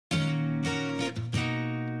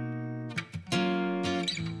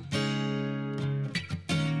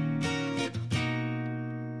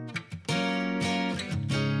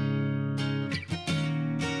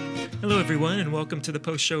Hello, everyone, and welcome to the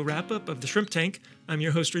post-show wrap-up of The Shrimp Tank. I'm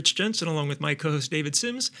your host, Rich Jensen, along with my co-host, David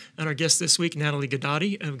Sims, and our guest this week, Natalie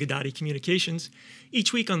Ghidotti of Ghidotti Communications.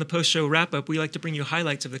 Each week on the post-show wrap-up, we like to bring you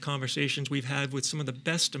highlights of the conversations we've had with some of the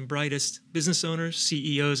best and brightest business owners,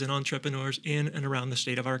 CEOs, and entrepreneurs in and around the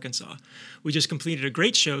state of Arkansas. We just completed a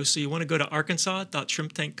great show, so you want to go to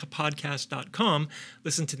arkansas.shrimptankpodcast.com,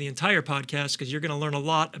 listen to the entire podcast, because you're going to learn a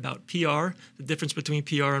lot about PR, the difference between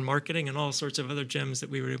PR and marketing, and all sorts of other gems that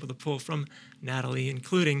we were able to pull from Natalie,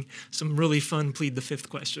 including some really fun plead the fifth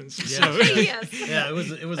questions. Yes. Yeah, it was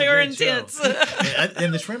They a were great intense. show.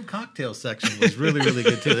 And the shrimp cocktail section was really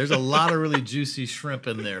good too. There's a lot of really juicy shrimp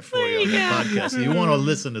in there for you on the podcast. So you want to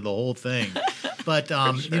listen to the whole thing. But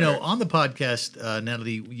you know, on the podcast,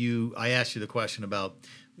 Natalie, I asked you the question about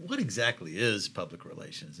what exactly is public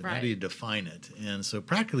relations and how do you define it? And so,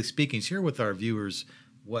 practically speaking, share with our viewers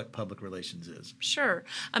what public relations is. Sure.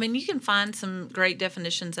 I mean, you can find some great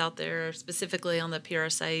definitions out there, specifically on the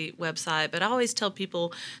PRSA website, but I always tell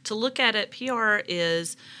people to look at it. PR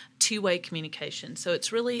is two-way communication. So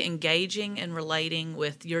it's really engaging and relating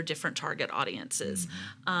with your different target audiences.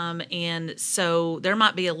 And so there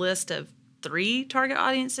might be a list of 3 target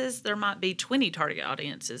audiences, there might be 20 target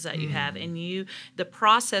audiences that you have, and the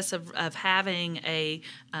process of having a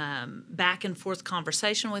back and forth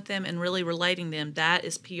conversation with them and really relating them, that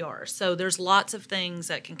is PR. So there's lots of things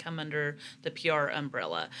that can come under the PR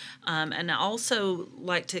umbrella. And I also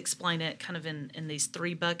like to explain it kind of in these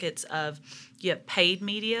 3 buckets of you have paid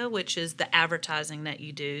media, which is the advertising that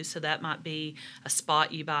you do. So that might be a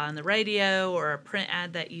spot you buy on the radio or a print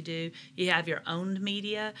ad that you do. You have your owned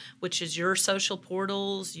media, which is your social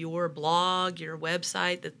portals, your blog, your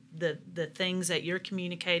website, the things that you're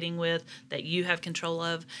communicating with that you have control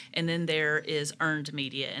of. And then there is earned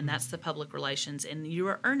media, and that's the public relations. And you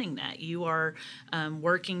are earning that. You are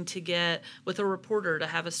working to get with a reporter to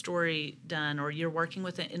have a story done, or you're working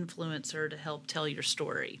with an influencer to help tell your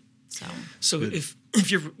story. So if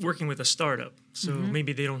you're working with a startup, so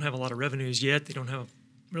maybe they don't have a lot of revenues yet, they don't have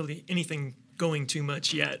really anything going too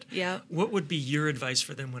much yet. Yeah. What would be your advice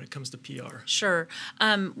for them when it comes to PR? Sure.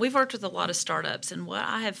 We've worked with a lot of startups, and what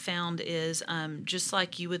I have found is just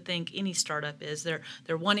like you would think any startup is,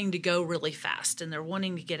 they're wanting to go really fast, and they're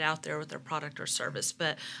wanting to get out there with their product or service.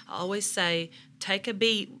 But I always say, take a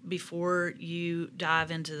beat before you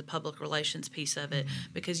dive into the public relations piece of it,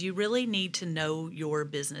 because you really need to know your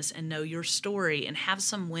business and know your story and have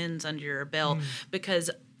some wins under your belt,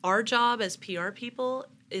 because our job as PR people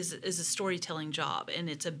is a storytelling job, and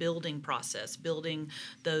it's a building process, building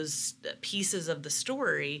those pieces of the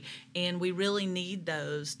story, and we really need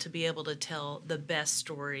those to be able to tell the best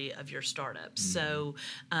story of your startup. So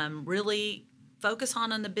really focus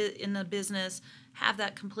on in the business, have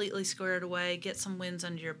that completely squared away, get some wins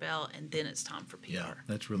under your belt, and then it's time for PR. Yeah,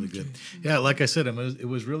 that's really good. Yeah, like I said, it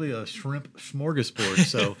was really a shrimp smorgasbord.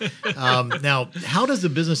 So now, how does the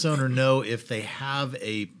business owner know if they have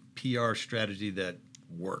a PR strategy that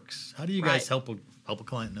works? How do you guys help a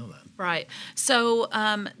client know that? Right. So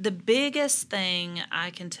the biggest thing I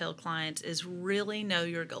can tell clients is really know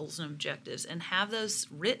your goals and objectives and have those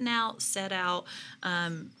written out, set out.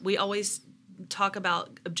 We always talk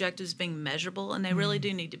about objectives being measurable, and they really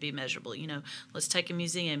do need to be measurable. You know, let's take a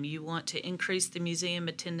museum. You want to increase the museum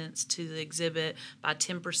attendance to the exhibit by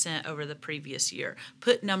 10% over the previous year.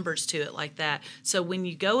 Put numbers to it like that. So when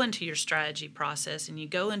you go into your strategy process and you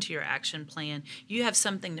go into your action plan, you have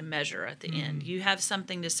something to measure at the end. You have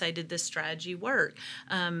something to say, did this strategy work?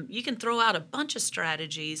 You can throw out a bunch of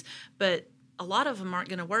strategies, but a lot of them aren't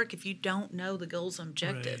going to work if you don't know the goals and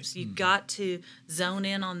objectives. You've got to zone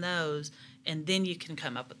in on those, and then you can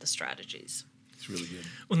come up with the strategies. It's really good.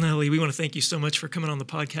 Well, Natalie, we want to thank you so much for coming on the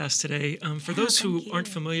podcast today. For those who aren't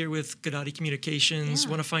familiar with Ghidotti Communications,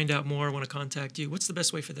 want to find out more, want to contact you, what's the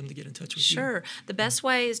best way for them to get in touch with you? Sure. The best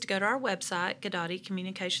way is to go to our website,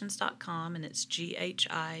 GhidottiCommunications.com, and it's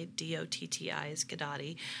GHIDOTTI is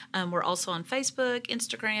Ghidotti. We're also on Facebook,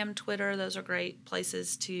 Instagram, Twitter. Those are great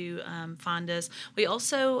places to find us. We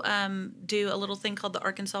also do a little thing called the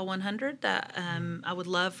Arkansas 100 that I would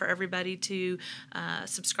love for everybody to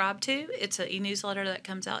subscribe to. It's an e-newsletter that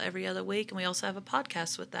comes out every other week, and we also have a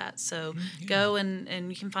podcast with that. So go and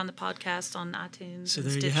you can find the podcast on iTunes. So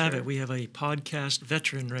there Stitcher. you have it. We have a podcast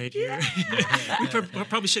veteran right here. We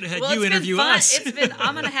probably should have had you it's interview been fun. us.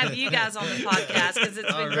 I'm going to have you guys on the podcast because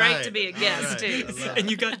it's been great to be a guest too. And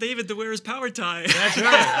you got David to wear his power tie. That's right.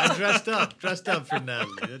 I dressed up for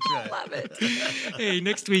Natalie. That's right. Love it. Hey,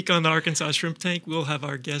 next week on the Arkansas Shrimp Tank, we'll have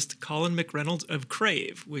our guest Colin McReynolds of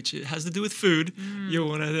Crave, which has to do with food. You'll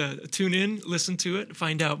want to tune in, listen listen to it,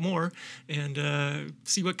 find out more, and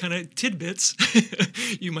see what kind of tidbits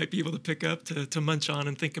you might be able to pick up to munch on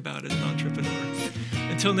and think about as an entrepreneur.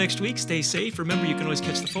 Until next week, stay safe. Remember, you can always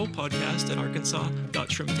catch the full podcast at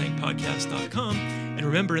arkansas.shrimptankpodcast.com. And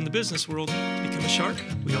remember, in the business world, to become a shark,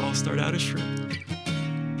 we all start out as shrimp.